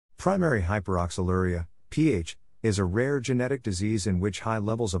Primary hyperoxaluria, PH, is a rare genetic disease in which high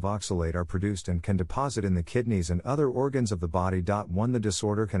levels of oxalate are produced and can deposit in the kidneys and other organs of the body. 1. The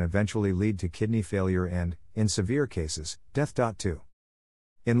disorder can eventually lead to kidney failure and, in severe cases, death. 2.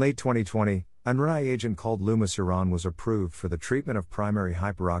 In late 2020, an RNAi agent called lumasiran was approved for the treatment of primary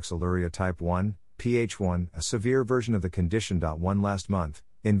hyperoxaluria type 1, PH1, a severe version of the condition. 1. Last month,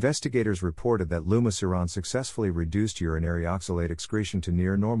 investigators reported that lumasiran successfully reduced urinary oxalate excretion to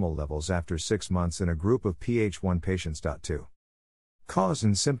near normal levels after 6 months in a group of PH1 patients. 2. Cause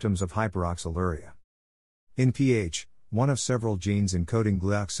and symptoms of hyperoxaluria. In PH, one of several genes encoding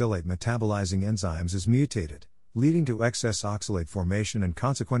glyoxylate metabolizing enzymes is mutated, leading to excess oxalate formation and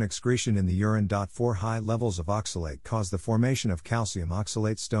consequent excretion in the urine. 4. High levels of oxalate cause the formation of calcium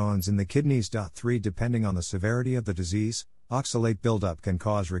oxalate stones in the kidneys. 3. Depending on the severity of the disease, oxalate buildup can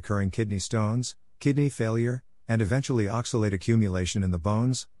cause recurring kidney stones, kidney failure, and eventually oxalate accumulation in the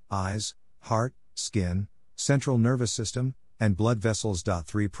bones, eyes, heart, skin, central nervous system, and blood vessels.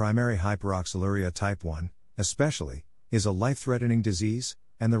 3. Primary hyperoxaluria type 1, especially, is a life-threatening disease,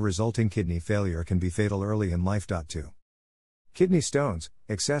 and the resulting kidney failure can be fatal early in life. 2. Kidney stones,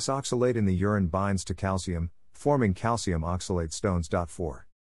 excess oxalate in the urine binds to calcium, forming calcium oxalate stones. 4.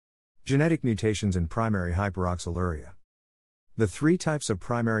 Genetic mutations in primary hyperoxaluria. The three types of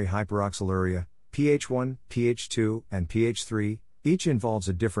primary hyperoxaluria, PH1, PH2, and PH3, each involves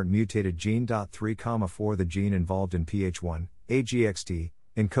a different mutated gene. 3, 4. The gene involved in PH1, AGXT,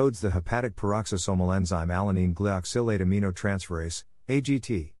 encodes the hepatic peroxisomal enzyme alanine glyoxylate aminotransferase,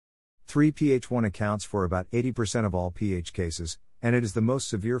 AGT. 3. PH1 accounts for about 80% of all PH cases, and it is the most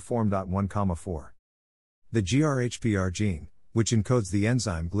severe form. 1, 4. The GRHPR gene, which encodes the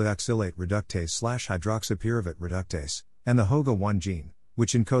enzyme glyoxylate reductase/hydroxypyruvate reductase, and the HOGA1 gene,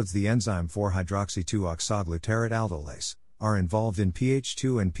 which encodes the enzyme 4-hydroxy2-oxoglutarate aldolase, are involved in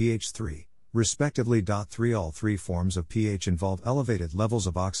PH2 and PH3, respectively. 3. All three forms of PH involve elevated levels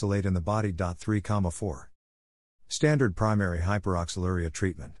of oxalate in the body. 3, 4. Standard primary hyperoxaluria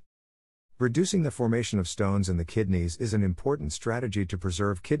treatment. Reducing the formation of stones in the kidneys is an important strategy to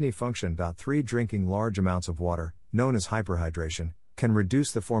preserve kidney function. 3. Drinking large amounts of water, known as hyperhydration, can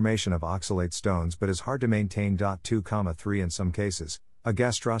reduce the formation of oxalate stones but is hard to maintain. 2, 3. In some cases, a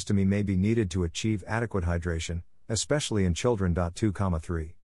gastrostomy may be needed to achieve adequate hydration, especially in children. 2,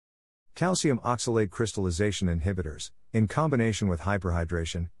 3. Calcium oxalate crystallization inhibitors, in combination with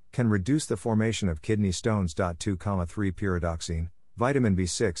hyperhydration, can reduce the formation of kidney stones. 2, 3. Pyridoxine, vitamin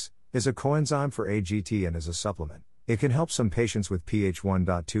B6, is a coenzyme for AGT and is a supplement. It can help some patients with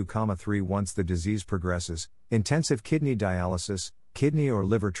PH1. 2, 3. Once the disease progresses, intensive kidney dialysis, kidney or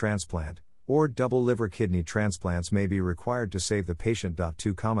liver transplant, or double liver kidney transplants may be required to save the patient.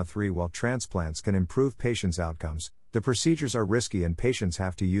 2, 3. While transplants can improve patients' outcomes, the procedures are risky and patients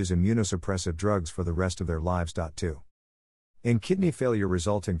have to use immunosuppressive drugs for the rest of their lives. 2. In kidney failure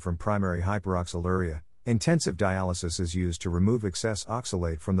resulting from primary hyperoxaluria, intensive dialysis is used to remove excess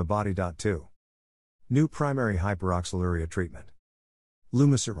oxalate from the body. 2. New primary hyperoxaluria treatment.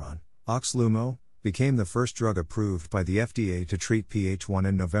 Lumasiran, Oxlumo, became the first drug approved by the FDA to treat PH1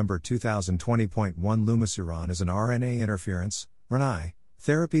 in November 2020. 1. Lumasiran is an RNA interference, RNAi,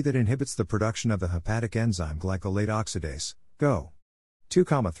 therapy that inhibits the production of the hepatic enzyme glycolate oxidase, GO. 2,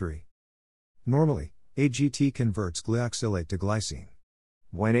 3. Normally, AGT converts glyoxylate to glycine.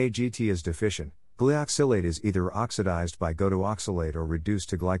 When AGT is deficient, glyoxylate is either oxidized by GO to oxalate or reduced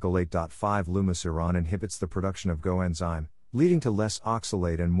to glycolate. 5. Lumasiran inhibits the production of GO enzyme, leading to less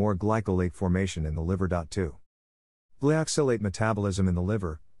oxalate and more glycolate formation in the liver. 2. Glyoxylate metabolism in the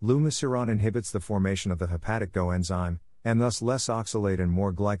liver. Lumasiran inhibits the formation of the hepatic GO enzyme, and thus less oxalate and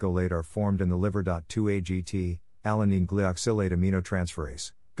more glycolate are formed in the liver. 2. AGT, alanine glyoxylate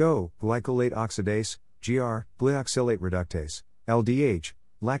aminotransferase, GO, glycolate oxidase, GR, glyoxylate reductase, LDH,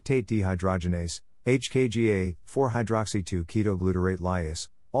 lactate dehydrogenase, HKGA, 4-hydroxy2-ketoglutarate lyase,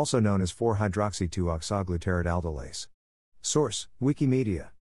 also known as 4-hydroxy2-oxoglutarate aldolase. Source: Wikimedia.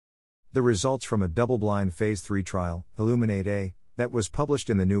 The results from a double-blind Phase 3 trial, Illuminate-A, that was published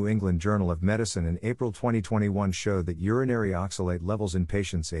in the New England Journal of Medicine in April 2021 showed that urinary oxalate levels in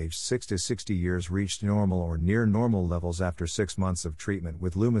patients aged 6 to 60 years reached normal or near normal levels after 6 months of treatment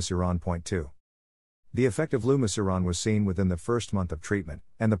with lumasiran. 2. The effect of lumasiran was seen within the first month of treatment,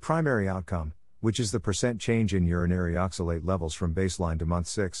 and the primary outcome, which is the % change in urinary oxalate levels from baseline to month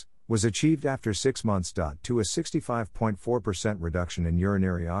 6, was achieved after 6 months. 2. A 65.4% reduction in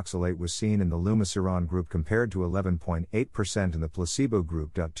urinary oxalate was seen in the lumasiran group compared to 11.8% in the placebo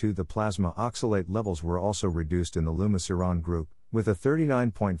group. 2. The plasma oxalate levels were also reduced in the lumasiran group, with a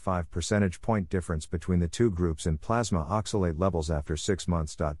 39.5 percentage point difference between the two groups in plasma oxalate levels after 6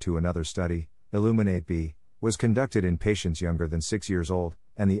 months. To another study, Illuminate-B, was conducted in patients younger than 6 years old,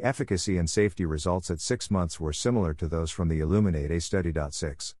 and the efficacy and safety results at 6 months were similar to those from the Illuminate-A study.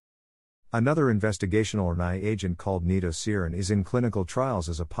 6. Another investigational RNAi agent called Nitocerin is in clinical trials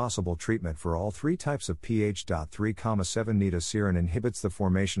as a possible treatment for all three types of PH.3,7. Nitocerin inhibits the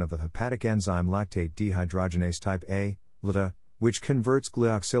formation of the hepatic enzyme lactate dehydrogenase type A, LDA, which converts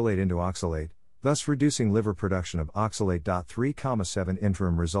glyoxylate into oxalate, thus reducing liver production of oxalate. 3,7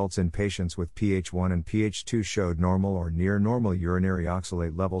 Interim results in patients with PH1 and PH2 showed normal or near normal urinary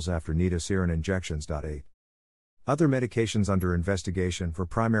oxalate levels after Nitocerin injections. 8. Other medications under investigation for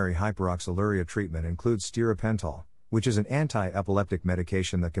primary hyperoxaluria treatment include stiripentol, which is an anti-epileptic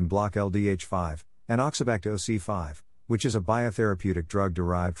medication that can block LDH5, and Oxabact OC5, which is a biotherapeutic drug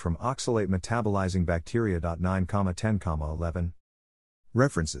derived from oxalate metabolizing bacteria. 9, 10, 11.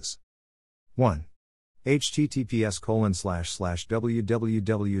 References. 1.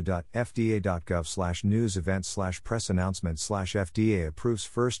 https://www.fda.gov/news-events/press-announcement/FDA approves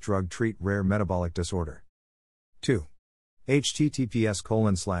first drug treat rare metabolic disorder. 2.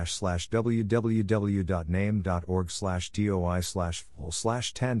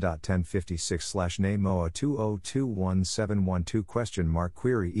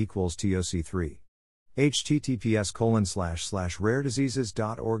 query TOC3.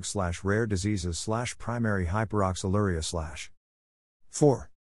 https://rarediseases.org/rarediseases/primary hyperoxaluria/ 4.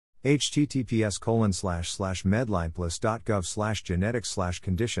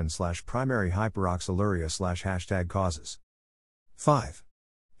 https://medlineplus.gov/genetics/condition/primary hyperoxaluria/ #causes. 5.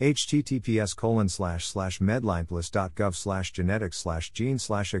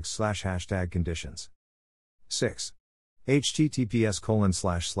 https://medlineplus.gov/genetics/gene/x/conditions. 6.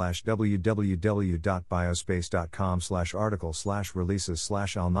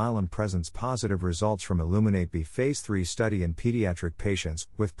 https://www.biospace.com/article/releases/Alnylam presents positive results from Illuminate-B Phase 3 study in pediatric patients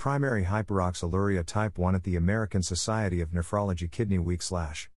with primary hyperoxaluria type 1 at the American Society of Nephrology Kidney Week.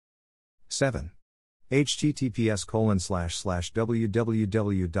 7.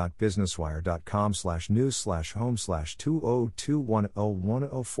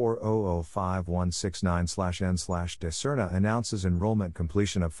 announces enrollment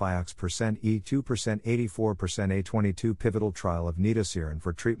completion of FIOX% E2% 84% A22 pivotal trial of Nitocerin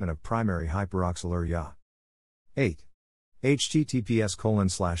for treatment of primary hyperoxaluria. 8.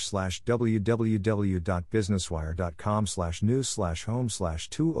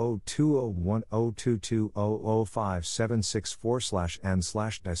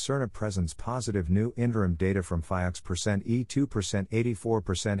 presents positive new interim data from FIOX% E2%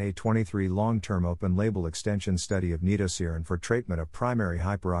 84% A23 long-term open-label extension study of Nitocerin for treatment of primary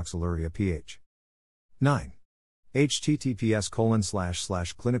hyperoxaluria PH. 9.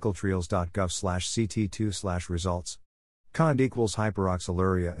 https://clinicaltrials.gov/ct2/results. Cond equals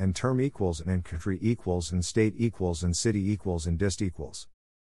hyperoxaluria and term equals and country equals and state equals and city equals and dist equals.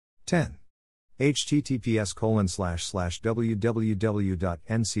 10.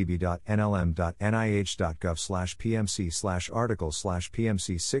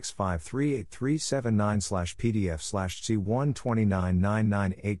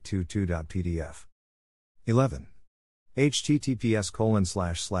 11.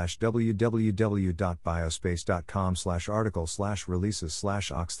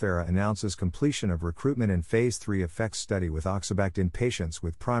 https://www.biospace.com/article/releases/Oxthera announces completion of recruitment in Phase 3 effects study with Oxabact in patients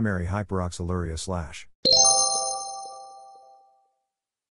with primary hyperoxaluria/.